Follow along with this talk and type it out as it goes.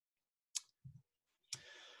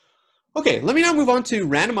Okay, let me now move on to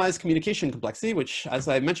randomized communication complexity, which, as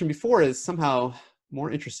I mentioned before, is somehow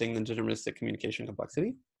more interesting than deterministic communication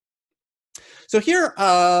complexity. So here,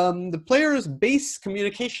 the players base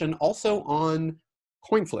communication also on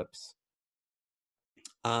coin flips.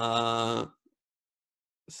 So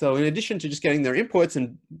in addition to just getting their inputs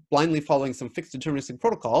and blindly following some fixed deterministic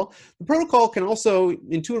protocol, the protocol can also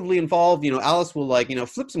intuitively involve, Alice will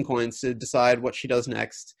flip some coins to decide what she does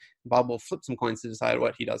next. Bob will flip some coins to decide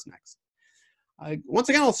what he does next. Once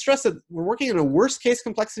again, I'll stress that we're working in a worst case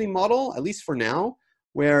complexity model, at least for now,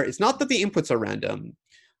 where it's not that the inputs are random.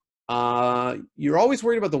 You're always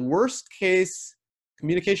worried about the worst case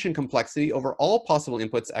communication complexity over all possible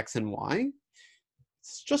inputs X and Y.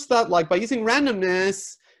 It's just that, like, by using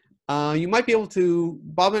randomness, you might be able to,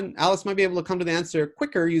 Bob and Alice might be able to come to the answer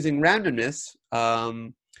quicker using randomness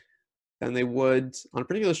than they would on a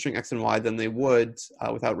particular string X and Y than they would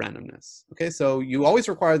without randomness. Okay, so you always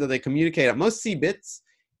require that they communicate at most C bits.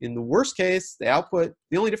 In the worst case, they output,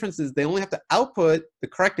 the only difference is they only have to output the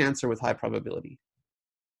correct answer with high probability.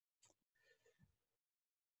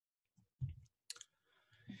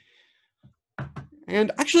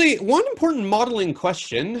 And actually, one important modeling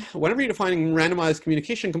question, whenever you're defining randomized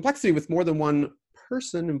communication complexity with more than one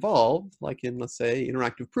person involved, like in, let's say,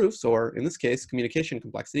 interactive proofs, or in this case, communication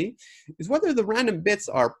complexity, is whether the random bits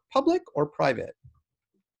are public or private.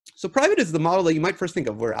 So private is the model that you might first think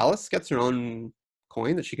of, where Alice gets her own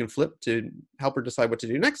coin that she can flip to help her decide what to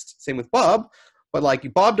do next. Same with Bob, but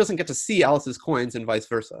like Bob doesn't get to see Alice's coins and vice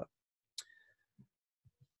versa.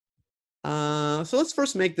 So let's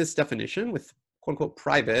first make this definition with quote-unquote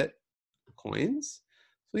private coins.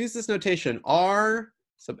 So we use this notation, R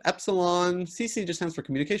sub epsilon, CC just stands for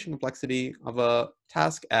communication complexity of a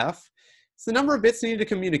task F. It's the number of bits needed to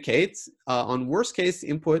communicate on worst case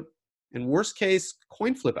input and worst case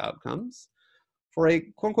coin flip outcomes for a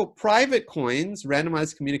quote-unquote private coins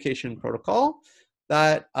randomized communication protocol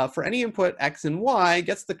that for any input X and Y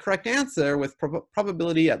gets the correct answer with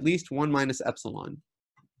probability at least 1 minus epsilon.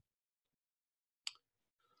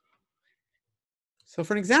 So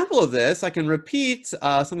for an example of this, I can repeat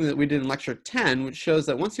something that we did in lecture 10, which shows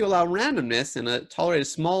that once you allow randomness and tolerate a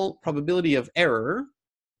small probability of error,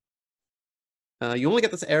 you only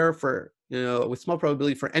get this error for, with small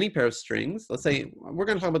probability for any pair of strings. Let's say, we're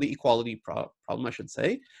going to talk about the equality problem, I should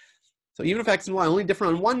say. So even if X and Y only differ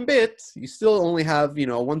on 1 bit, you still only have, a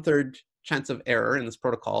 1/3 chance of error in this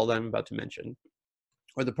protocol that I'm about to mention,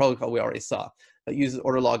 or the protocol we already saw that uses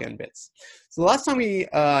order log n bits. So the last time we,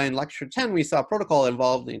 in lecture 10, we saw a protocol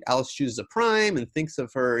involved in Alice chooses a prime and thinks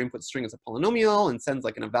of her input string as a polynomial and sends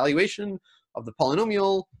like an evaluation of the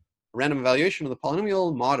polynomial, a random evaluation of the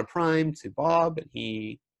polynomial, mod a prime to Bob, and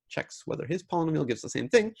he checks whether his polynomial gives the same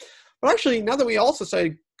thing. But actually, now that we also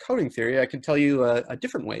studied coding theory, I can tell you a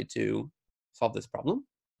different way to solve this problem.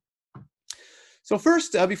 So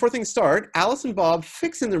first, before things start, Alice and Bob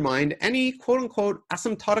fix in their mind any quote-unquote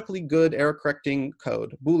asymptotically good error-correcting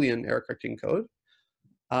code, Boolean error-correcting code.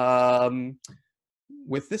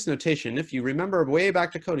 With this notation, if you remember way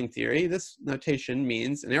back to coding theory, this notation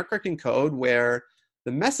means an error-correcting code where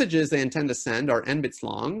the messages they intend to send are n bits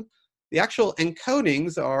long. The actual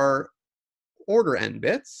encodings are order n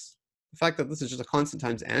bits. The fact that this is just a constant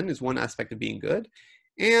times n is one aspect of being good.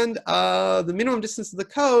 And the minimum distance of the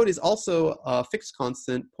code is also a fixed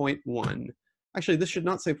constant, 0.1. Actually, this should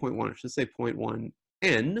not say 0.1. It should say 0.1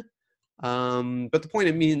 n. But the point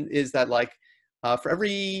it means is that, like, for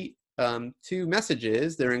every 2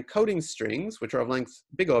 messages, their encoding strings, which are of length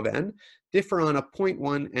big O of n, differ on a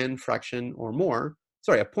 0.1 n fraction or more.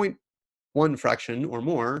 Sorry, a 0.1 fraction or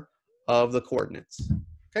more of the coordinates.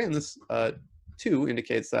 Okay, and this 2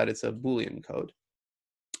 indicates that it's a Boolean code.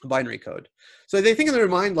 Binary code. So they think in their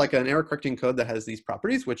mind like an error correcting code that has these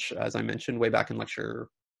properties, which, as I mentioned way back in lecture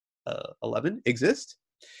 11, exist.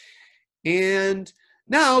 And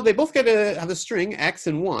now they both get to have a string X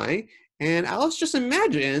and Y, and Alice just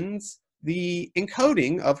imagines the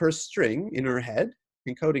encoding of her string in her head,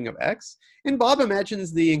 encoding of X, and Bob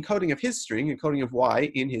imagines the encoding of his string, encoding of Y,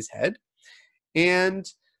 in his head.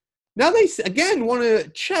 And now they, again, want to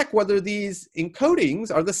check whether these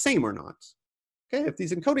encodings are the same or not. Okay, if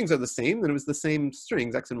these encodings are the same, then it was the same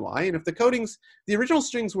strings, X and Y. And if the original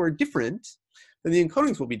strings were different, then the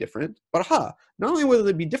encodings will be different. But not only will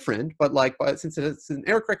they be different, but since it's an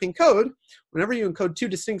error-correcting code, whenever you encode 2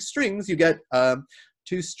 distinct strings, you get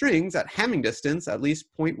 2 strings at Hamming distance, at least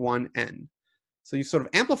 0.1 n. So you sort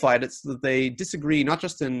of amplified it so that they disagree not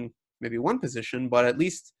just in maybe one position, but at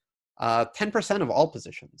least 10% of all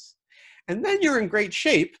positions. And then you're in great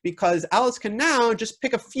shape because Alice can now just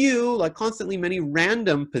pick a few, like constantly many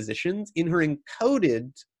random positions in her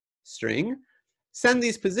encoded string, send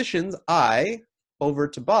these positions I over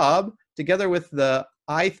to Bob together with the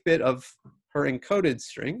ith bit of her encoded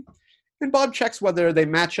string, and Bob checks whether they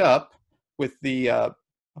match up with the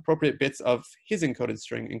appropriate bits of his encoded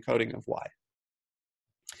string encoding of y.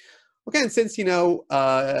 Okay, and since, it'll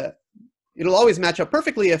always match up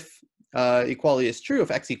perfectly if equality is true,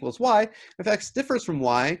 if x equals y. If x differs from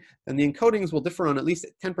y, then the encodings will differ on at least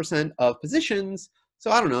 10% of positions.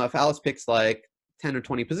 So I don't know, if Alice picks like 10 or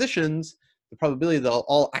 20 positions, the probability they'll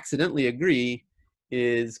all accidentally agree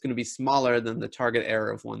is going to be smaller than the target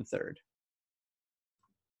error of 1/3.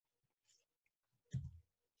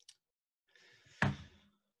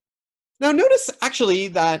 Now notice actually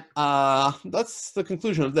that, that's the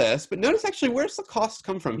conclusion of this, but notice actually where's the cost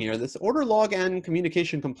come from here? This order log n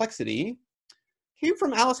communication complexity came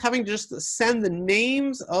from Alice having to just send the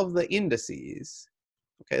names of the indices.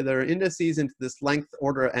 Okay, there are indices into this length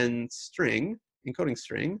order n string, encoding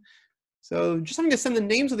string. So just having to send the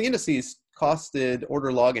names of the indices costed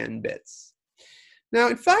order log n bits. Now,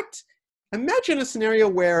 in fact, imagine a scenario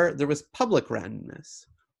where there was public randomness,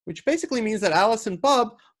 which basically means that Alice and Bob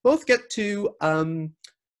both get to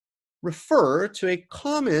refer to a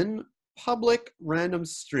common public random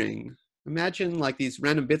string. Imagine like these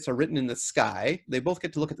random bits are written in the sky. They both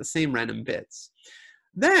get to look at the same random bits.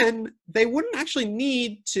 Then they wouldn't actually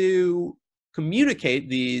need to communicate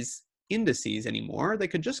these indices anymore. They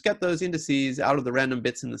could just get those indices out of the random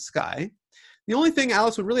bits in the sky. The only thing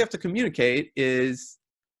Alice would really have to communicate is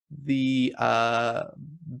the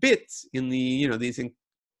bits in the,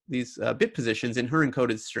 these bit positions in her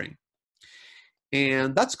encoded string.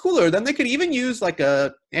 And that's cooler. Then they could even use like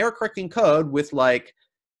a error correcting code with like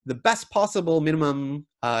the best possible minimum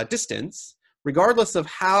distance, regardless of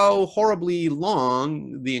how horribly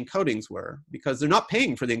long the encodings were, because they're not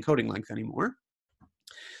paying for the encoding length anymore.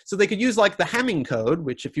 So they could use like the Hamming code,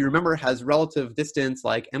 which if you remember has relative distance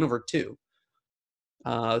like n/2.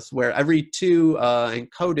 So where every two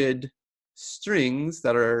encoded strings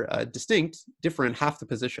that are distinct differ in half the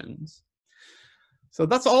positions. So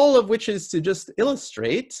that's all of which is to just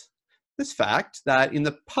illustrate this fact that in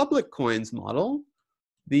the public coins model,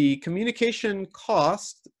 the communication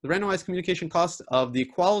cost, the randomized communication cost of the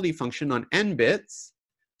equality function on n bits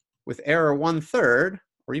with error 1/3,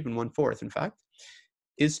 or even 1/4 in fact,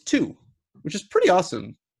 is 2, which is pretty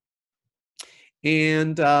awesome.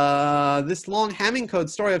 And this long Hamming code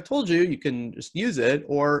story I've told you, you can just use it,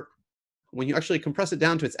 or when you actually compress it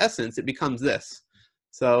down to its essence, it becomes this.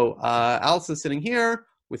 So Alice is sitting here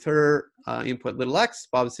with her input little x,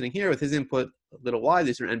 Bob is sitting here with his input little y.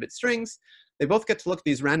 These are n-bit strings. They both get to look at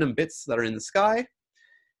these random bits that are in the sky,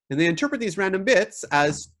 and they interpret these random bits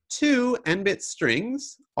as two n-bit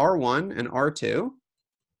strings, R1 and R2.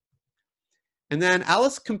 And then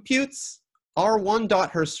Alice computes R1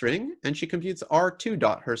 dot her string, and she computes R2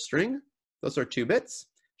 dot her string. Those are 2 bits.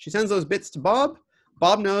 She sends those bits to Bob.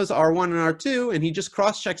 Bob knows R1 and R2, and he just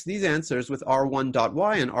cross-checks these answers with R1 dot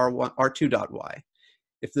y and R2 dot y.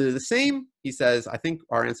 If they're the same, he says, I think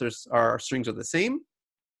our answers, our strings are the same.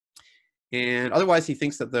 And otherwise, he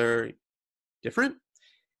thinks that they're different.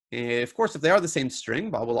 And of course, if they are the same string,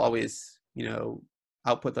 Bob will always,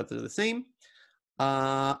 output that they're the same.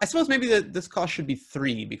 I suppose maybe this cost should be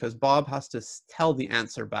 3 because Bob has to tell the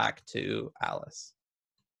answer back to Alice.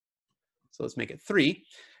 So let's make it 3.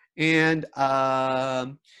 And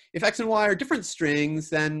if x and y are different strings,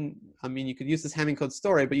 then, you could use this Hamming code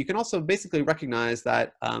story, but you can also basically recognize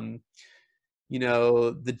that,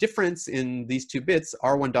 the difference in these 2 bits,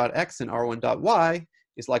 r1.x and r1.y,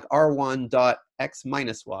 is like r1.x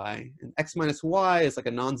minus y. And x minus y is like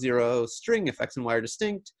a non-zero string if x and y are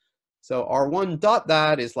distinct. So r1 dot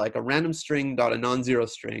that is like a random string dot a non-zero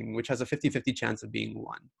string, which has a 50-50 chance of being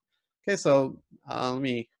 1. Okay, so let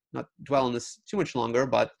me not dwell on this too much longer,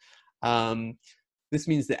 but this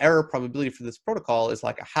means the error probability for this protocol is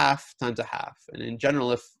like 1/2 times 1/2. And in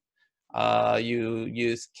general, if you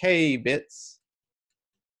use k bits,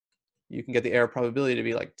 you can get the error probability to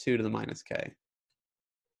be like 2 to the minus k.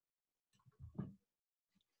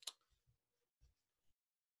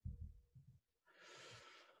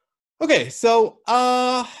 Okay, so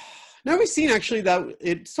now we've seen actually that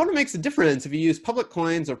it sort of makes a difference if you use public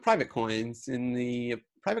coins or private coins. In the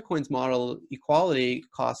private coins model, equality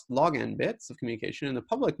costs log n bits of communication. In the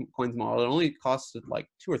public coins model, it only costs like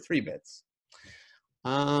 2 or 3 bits.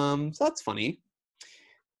 So that's funny.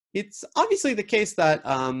 It's obviously the case that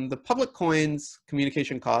the public coins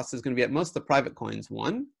communication cost is going to be at most the private coins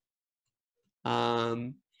 1.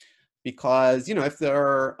 because, you know, if you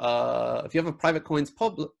have a private coins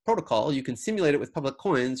protocol, you can simulate it with public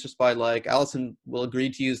coins just by, like, Allison will agree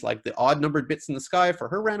to use like the odd numbered bits in the sky for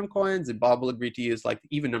her random coins, and Bob will agree to use like the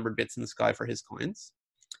even numbered bits in the sky for his coins.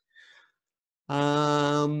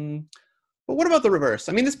 But what about the reverse?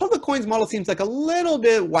 I mean, this public coins model seems like a little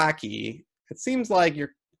bit wacky. It seems like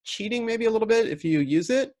you're cheating maybe a little bit if you use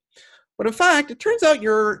it. But in fact, it turns out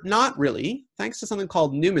you're not really, thanks to something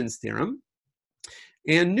called Newman's theorem.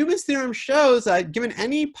 And Newman's theorem shows that given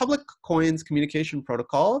any public coins communication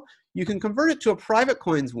protocol, you can convert it to a private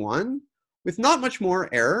coins one with not much more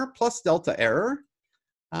error, plus delta error,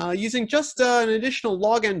 using just an additional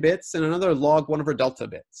log n bits and another log 1 over delta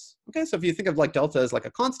bits. Okay, so if you think of like delta as like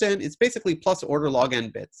a constant, it's basically plus order log n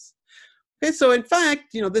bits. Okay, so in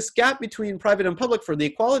fact, you know, this gap between private and public for the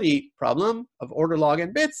equality problem of order log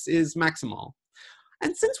n bits is maximal.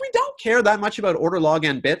 And since we don't care that much about order log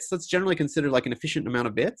n bits, that's generally considered like an efficient amount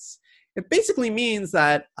of bits, it basically means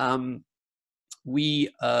that we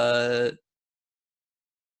don't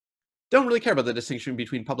really care about the distinction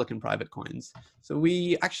between public and private coins. So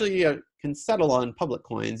we actually can settle on public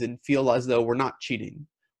coins and feel as though we're not cheating.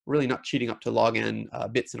 We're really not cheating up to log n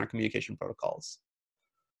bits in our communication protocols.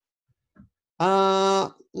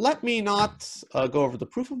 Let me not go over the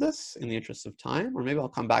proof of this in the interest of time, or maybe I'll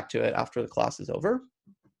come back to it after the class is over.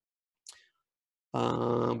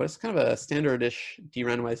 But it's kind of a standard-ish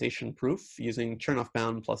de-randomization proof using Chernoff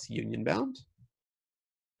bound plus union bound.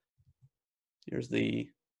 Here's the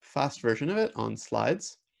fast version of it on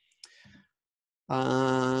slides.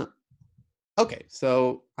 Okay,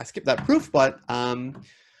 so I skipped that proof, but let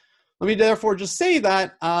me therefore just say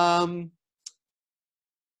that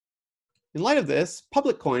in light of this,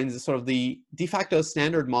 public coins is sort of the de facto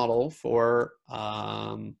standard model for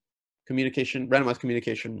randomized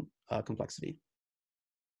communication complexity.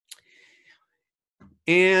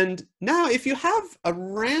 And now if you have a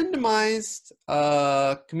randomized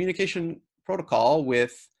communication protocol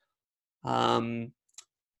with public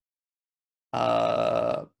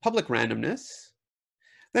randomness,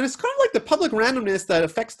 then it's kind of like the public randomness that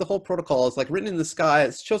affects the whole protocol is like written in the sky.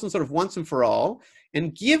 It's chosen sort of once and for all.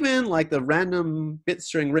 And given like the random bit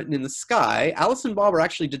string written in the sky, Alice and Bob are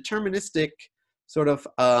actually deterministic, sort of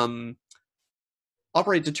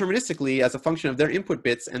operate deterministically as a function of their input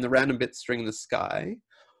bits and the random bit string in the sky.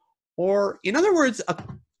 Or in other words,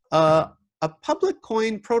 a public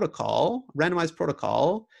coin protocol, randomized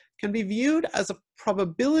protocol, can be viewed as a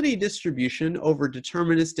probability distribution over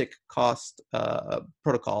deterministic cost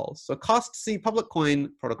protocols. So cost C public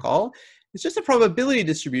coin protocol is just a probability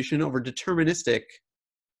distribution over deterministic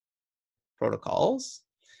protocols.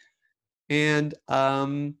 And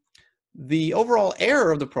the overall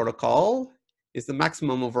error of the protocol is the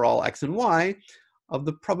maximum overall x and y of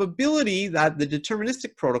the probability that the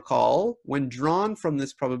deterministic protocol, when drawn from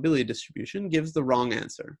this probability distribution, gives the wrong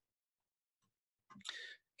answer.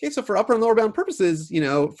 Okay, so for upper and lower bound purposes, you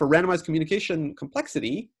know, for randomized communication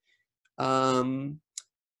complexity, you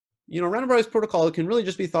know, randomized protocol can really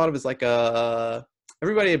just be thought of as like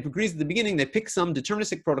everybody agrees at the beginning, they pick some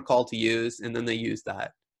deterministic protocol to use, and then they use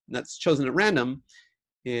that. And that's chosen at random.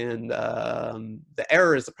 And the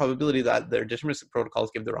error is the probability that their deterministic protocols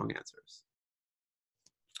give the wrong answers.